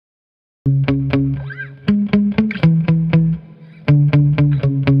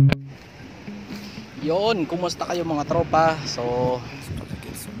Yun, kumusta kayo mga tropa? So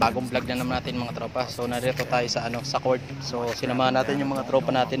bagong vlog na naman natin mga tropa. So narito tayo sa sa court. So sinamahan natin yung mga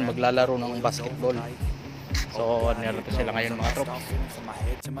tropa natin maglalaro ng basketball. So narito sila ngayon mga tropa.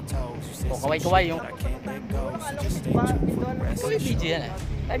 O kaway-kaway yung uy, video yan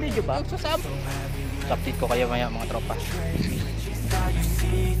eh. Ay video ba? Sasama. Update ko kayo maya mga tropa.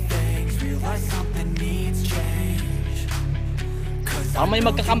 May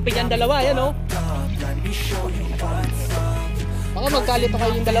magkakampi yan dalawa, yan o. Baka magkalito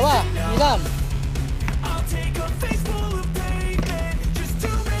kayo yung dalawa. Ilam.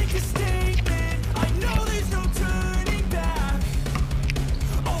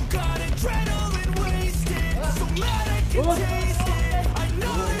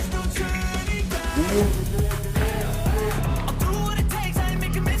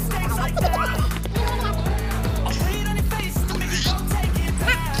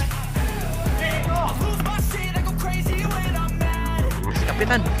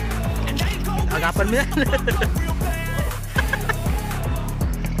 Kapitan, agapan mo yan.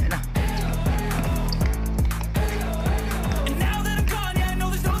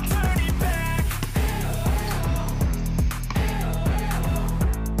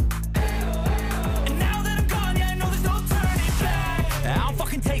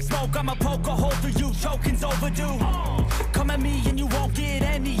 I'ma poke a hole through you, choking's overdue. Come at me and you won't get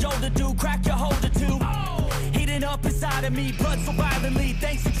any older, dude. Crack your holder too. Heating up inside of me, blood so violently.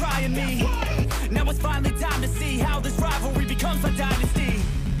 Thanks for trying me. Now it's finally time to see how this rivalry becomes a dynasty.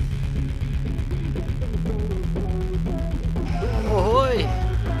 Ohoy.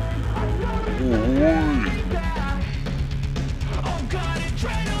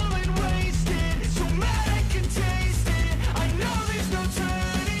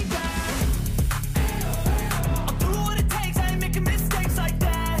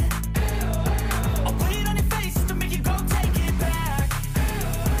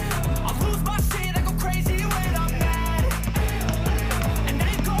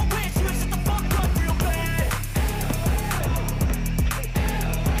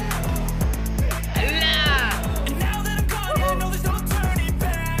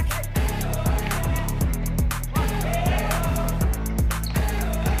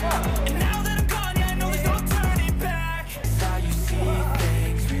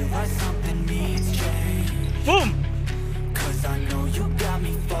 Boom! Cause I know you got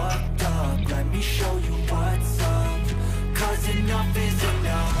me fucked up. Let me show you what's up. Cause enough is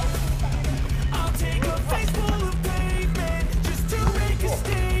enough. I'll take a face full of pavement just to make a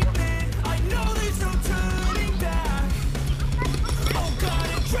statement. I know there's no turning back. Oh God,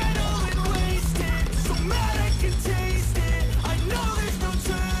 adrenaline wasted. So mad I can taste it. I know there's no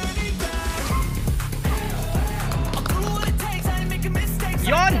turning back. I'll do what it takes. I ain't making mistakes.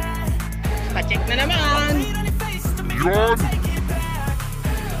 Yon! Pa-check na naman! Yon!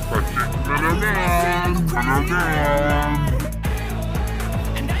 Pa-check na naman! Talagang!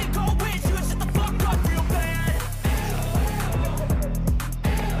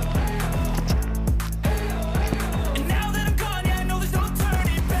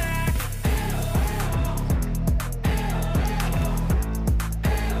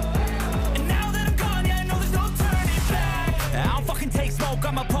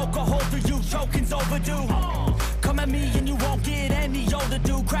 I'ma poke a hole through you, choking's overdue. Come at me and you won't get any older,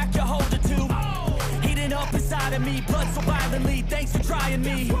 dude. Crack your holder too. Heating up inside of me, blood so violently. Thanks for trying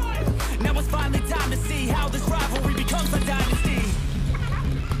me. Now it's finally time to see how this rivalry becomes a dynasty.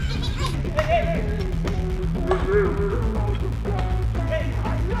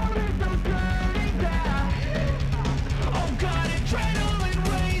 Oh God, adrenaline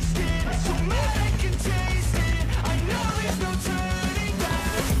wasted. So mad I can taste it. I know there's no turning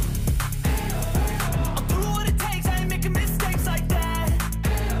back. I'll do what it takes. I ain't making mistakes like that.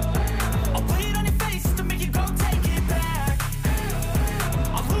 I'll bleed on your face to make you go take it back.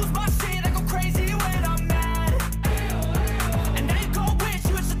 I'll lose my shit. I go crazy when I'm mad. And now you go wish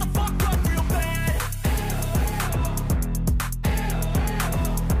you would shut the fuck up real bad.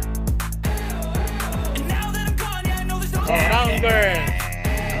 And now that I'm gone, yeah, I know there's no turning back.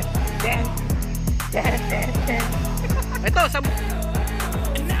 Ito, sa...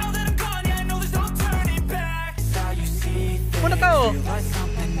 And now that I'm gone, yeah, I know there's no turning back. How you see Muna to.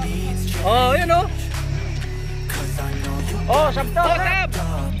 something needs change. Oh, yun o. Cause I know you Oh, sab to, sab.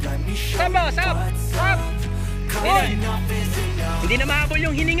 let me show Sab o, sab. Sab. Hoy. enough is enough. Hindi na mahabol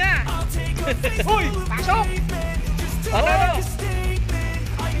yung hininga. I'll take a face Hoy, pasok. just to Ano? make a statement.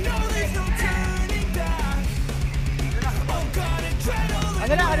 I know there's no turning back. Oh God, adrenaline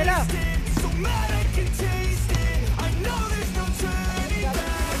Ano na, ano na? so mad I can taste it. I know there's no turning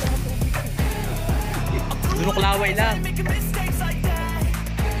back. Sunok laway lang.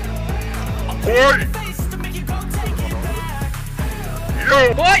 Hoy!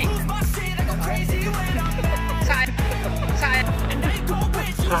 Yo! Hoy! Saan? Saan?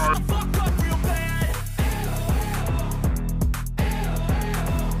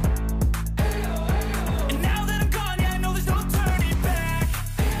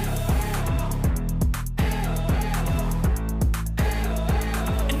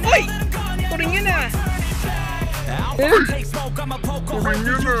 Hoy! Turing yun ah! Turing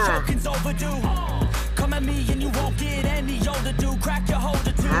yun ah! Come at me and you won't get any older, dude. Crack your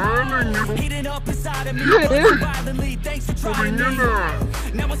holder too. Heating up inside of me, violently. Thanks for trying me.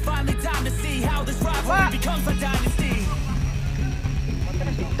 Now it's finally time to see how this rivalry becomes a dynasty.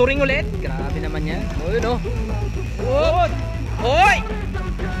 Turing ulit? Grabe naman yan. O yun o. Oh. Hoy!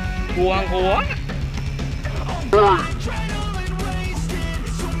 Kuwang-kuwa?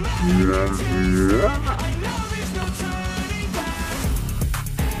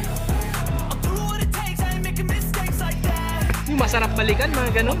 Yung masarap balikan,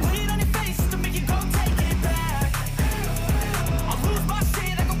 mga ganon.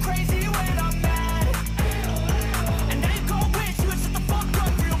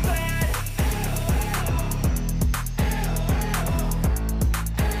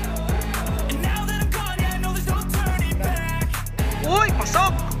 Uy,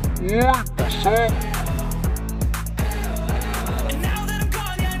 pasok! Uy, pasok!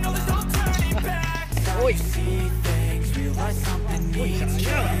 Uy!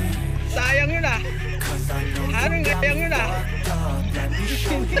 Sayang yun ah! Anong sayang yun ah!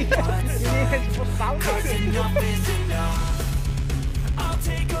 I'll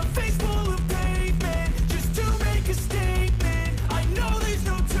take a face full of pavement just to make a statement. I know there's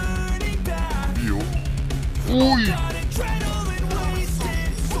no turning back. Yo! Uy! Got adrenaline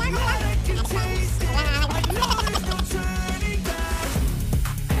wasted, so glad I can taste it. I know there's no turning back.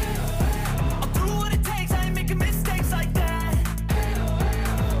 I'll do what it takes, I ain't making mistakes like that.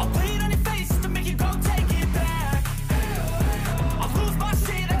 I'll play it on your face to make you go take it back. I'll lose my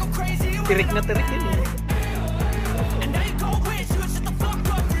shit, I go crazy. Tirik na tirik yun eh. And now you go wish you would shut the fuck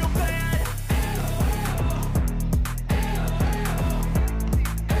up real bad.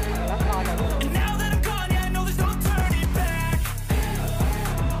 And now that I'm gone, yeah, I know there's no turning back.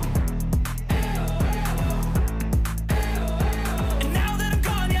 And now that I'm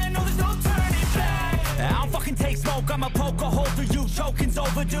gone, yeah, I know there's no turning back. I'll fucking take smoke, I'ma poke a hole through you, choking's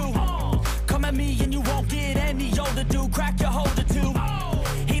overdue. Come at me and you won't get any older, dude. Crack your holder too.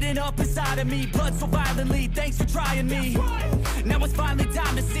 Heating up inside of me, blood so violently. Thanks for trying me. Now it's finally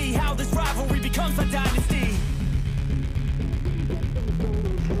time to see how this rivalry becomes a dynasty.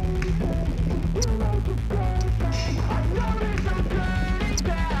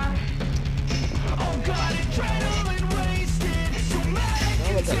 Oh God, adrenaline wasted. So mad I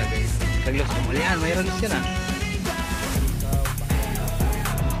can taste it. Taglos mo yan, may release yan ah.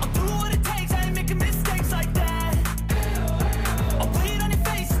 I'll do what it takes, I ain't making mistakes like that. I'll play it on your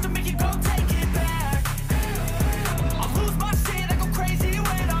face to make you go take it back. I'll lose my shit, I go crazy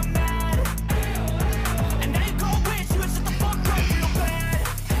when I'm mad. And now you go wish you would shut the fuck up real bad.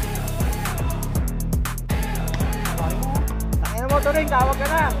 Ano mo Turing, tawag ka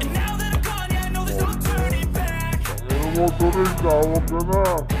na. And now that I'm gone, yeah, I know there's no turning back. Ano mo, Turing? Tawag ka na!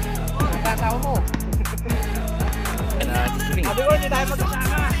 Kasama mo. Turing. Sabi ko, hindi tayo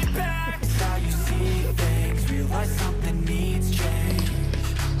magkasama. Now you see things, realize something needs change.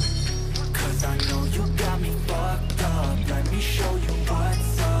 Cause I know you got me fucked up. Let me show you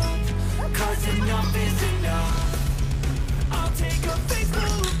what's up. Cause enough is enough. I'll take a face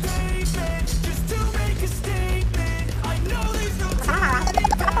full of pavement just to make a statement. I know there's no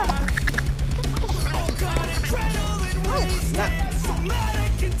turning back. Oh God, adrenaline wasted. So mad I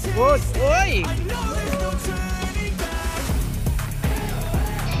can taste it. Uy! I know there's no turning back.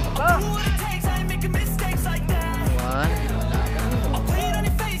 Do what it takes, I ain't making mistakes like that. One. I'll play it on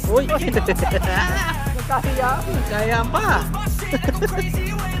your face. Uy! Nagkasiya. Kaya pa! My shit, I go crazy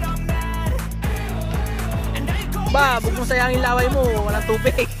when I'm mad. And now you go Ba, huwag mong sayangin laway mo, walang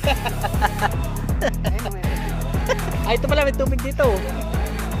tubig. Ay, ito pala, may tubig dito.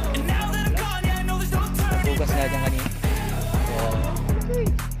 And now that I'm gone, yeah, I know there's no turning Bugas nga dyan kanina.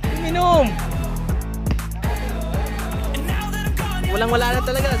 Minom! And now that I'm gone, yeah, Walang wala na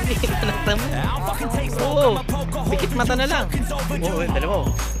talaga. Sige, kanata mo. I'll fucking take smoke, Oo, I'ma poke a hole pikit mata na lang. Oo,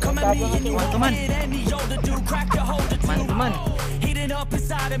 dalawa. Come at me and you Man to won't man. get any older, dude. Crack your holder too. Man to man. Heating up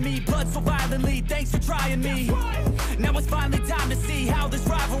inside of me, blood so violently. Thanks for trying me. Now it's finally time to see how this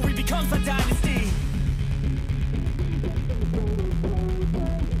rivalry becomes a dynasty.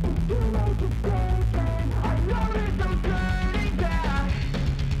 I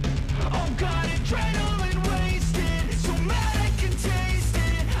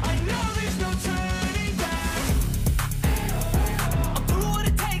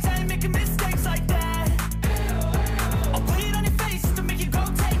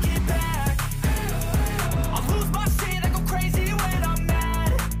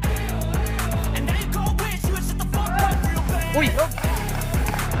Uy!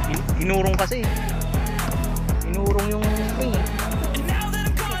 Inurong kasi. Inurong yung ring.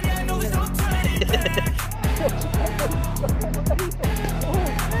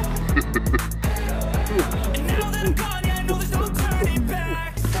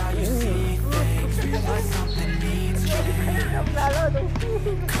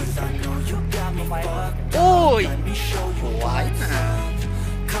 Uy! Buhay na.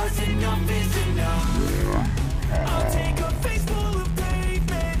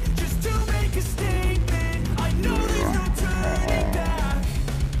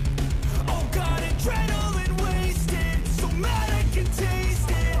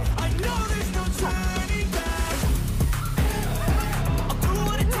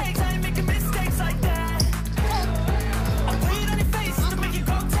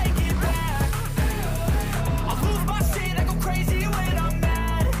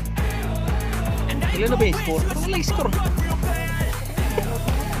 Ilan na ba yung score? Parang wala yung score.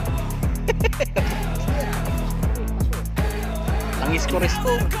 Ang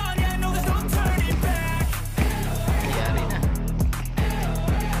score. Nangyari na.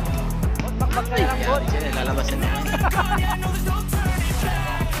 Nangyari siya. Lalabasan na.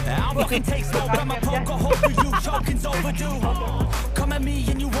 Come at me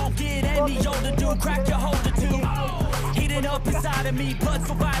and you won't get any older, dude. Crack your holder too. Heating up inside of me, blood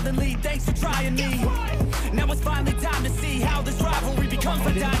so violently. Thanks for trying me. Now it's finally time to see how this rivalry becomes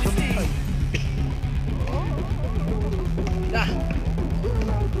a dynasty.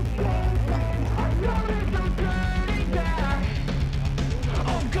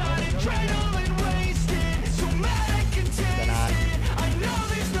 Oh God, adrenaline wasted. So mad I can taste it. I know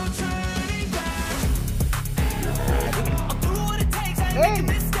there's no turning back. I'll do what it takes. I ain't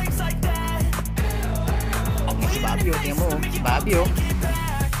making mistakes like that. Si Babio, tingnan mo. Si Babio.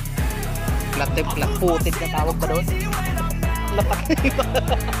 Putik na tawag ba doon? Lapat na iba.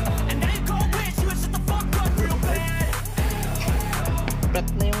 Prat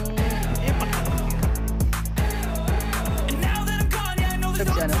na yung epak.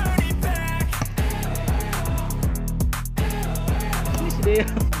 Sabi siya na. Ano si Deo?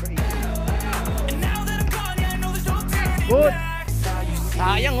 Good!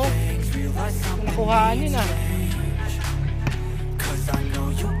 Sayang oh. Nakuhanin ah.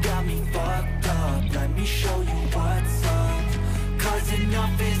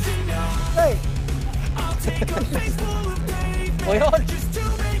 Hey! O yun!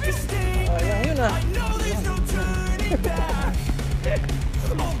 Ayang yun ah.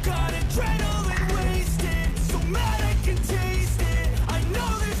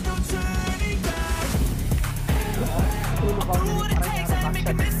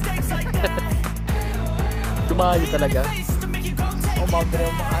 Dumayo talaga. O boundary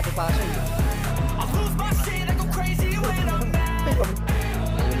ang mga ating paso yun.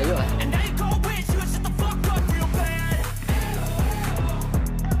 Layo ah.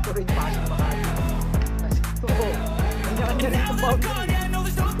 Ito rin pasok Makati. Oo. Kanya-kanya rin itong boundary.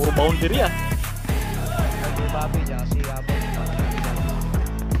 Puro boundary ah. Hindi Babi siya kasi habang Babi.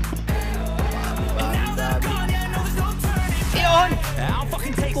 Iyon!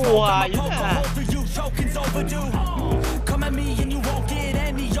 Kuha yun ah. Come at me and you won't get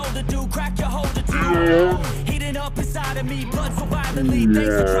any older, dude. Crack your holder too. Heating up inside of me, blood so violently.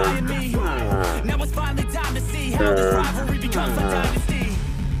 Thanks for trying me. Now it's finally time to see how this rivalry becomes a dynasty.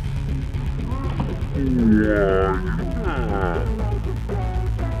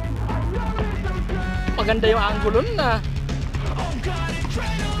 Maganda yung angulo na.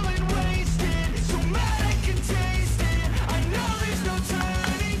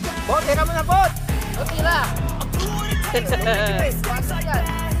 Bot, tira mo na bot! O tira!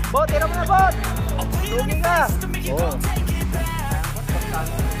 Bot, tira mo na bot! Lugi ka! Oo.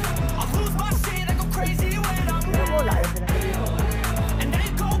 Tira mo, layo pinagaling mo.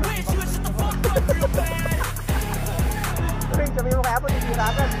 Sabi mo kaya po, titira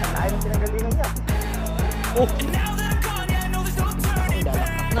ka. Layo pinagalingan niya. Oh! Ay,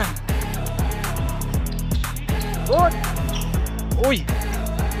 dalakpak na. Bot! Uy!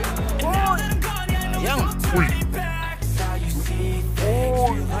 Bot! Ayang! Uy!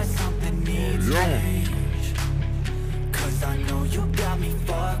 Oh! Ayan!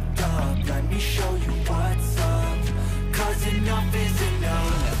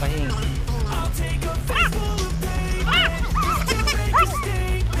 Pahing.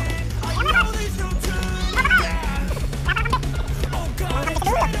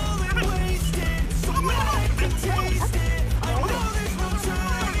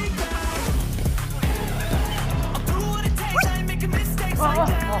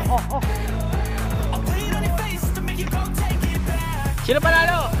 Sino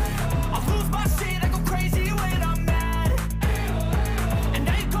panalo? I lose my shit, I go crazy when I'm mad. And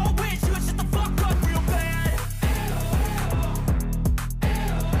I ain't gon' wish you shut the fuck up real bad.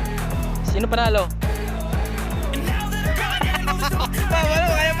 Sino panalo? And now that I'm gone, yeah, I know there's no turning Wala,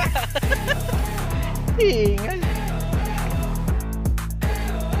 kaya pa. Hingal.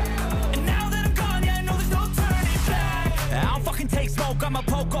 And now that I'm gone, yeah, I know there's no turning back. I don't fucking take smoke, I'ma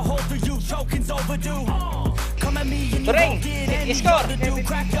poke a hole through you. Choking's overdue. Come at me and you Turing, won't get any score. harder to do.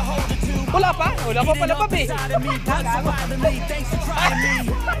 Crack your holder too. Wala pa pala pa eh. Thanks for trying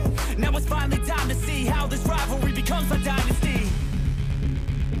me. Now it's finally time to see how this rivalry becomes a dynasty.